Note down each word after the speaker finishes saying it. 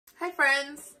Hi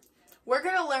friends! We're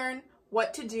going to learn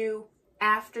what to do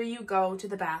after you go to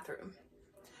the bathroom.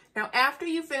 Now after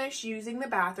you finish using the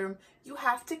bathroom, you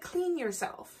have to clean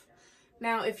yourself.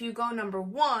 Now if you go number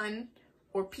 1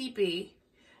 or pee-pee,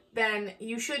 then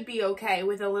you should be okay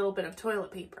with a little bit of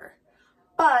toilet paper.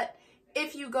 But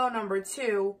if you go number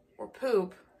 2 or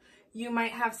poop, you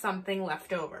might have something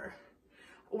left over.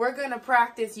 We're going to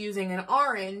practice using an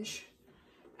orange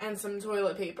and some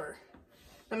toilet paper.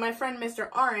 Now my friend Mr.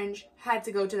 Orange had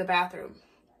to go to the bathroom.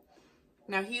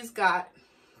 Now he's got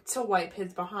to wipe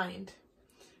his behind.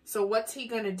 So what's he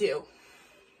gonna do?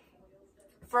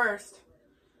 First,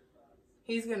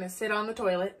 he's gonna sit on the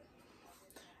toilet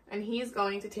and he's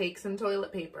going to take some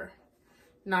toilet paper.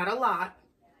 Not a lot.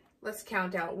 Let's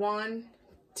count out 1,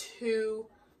 2,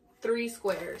 3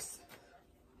 squares.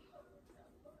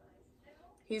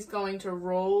 He's going to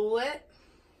roll it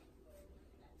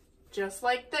just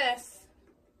like this.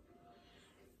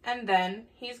 And then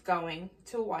he's going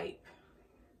to wipe.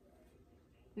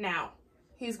 Now,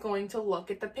 he's going to look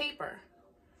at the paper.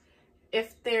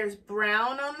 If there's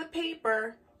brown on the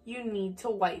paper, you need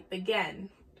to wipe again.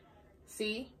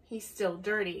 See, he's still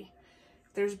dirty.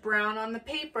 If there's brown on the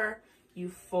paper, you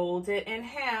fold it in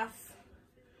half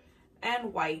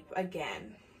and wipe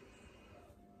again.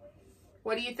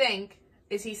 What do you think?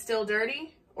 Is he still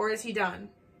dirty or is he done?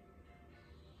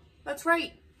 That's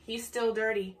right, he's still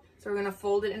dirty. So we're going to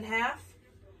fold it in half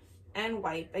and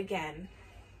wipe again.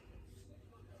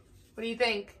 What do you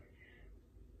think?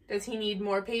 Does he need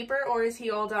more paper or is he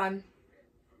all done?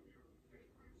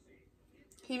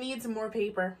 He needs more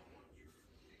paper.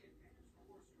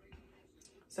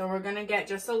 So we're going to get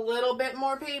just a little bit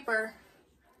more paper.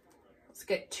 Let's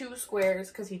get 2 squares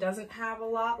because he doesn't have a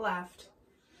lot left.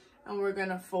 And we're going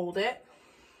to fold it.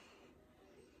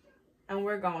 And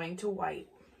we're going to wipe.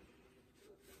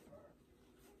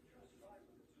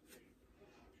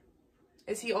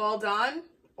 Is he all done,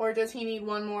 or does he need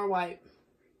one more wipe?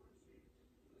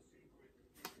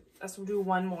 Let's do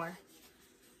one more.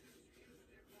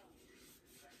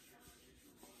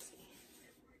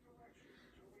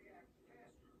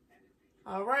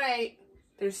 All right,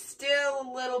 there's still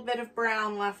a little bit of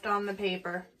brown left on the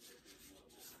paper.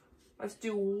 Let's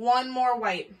do one more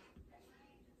wipe.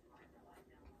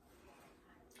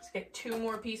 Let's get 2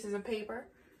 more pieces of paper.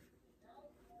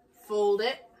 Fold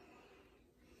it.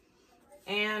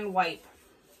 And wipe.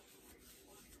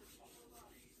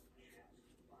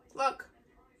 Look,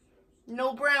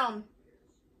 no brown.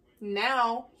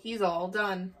 Now he's all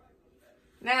done.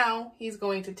 Now he's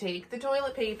going to take the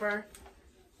toilet paper,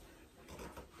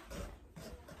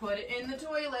 put it in the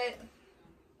toilet,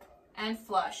 and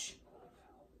flush.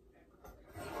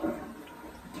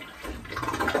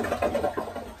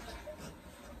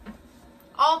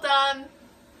 All done.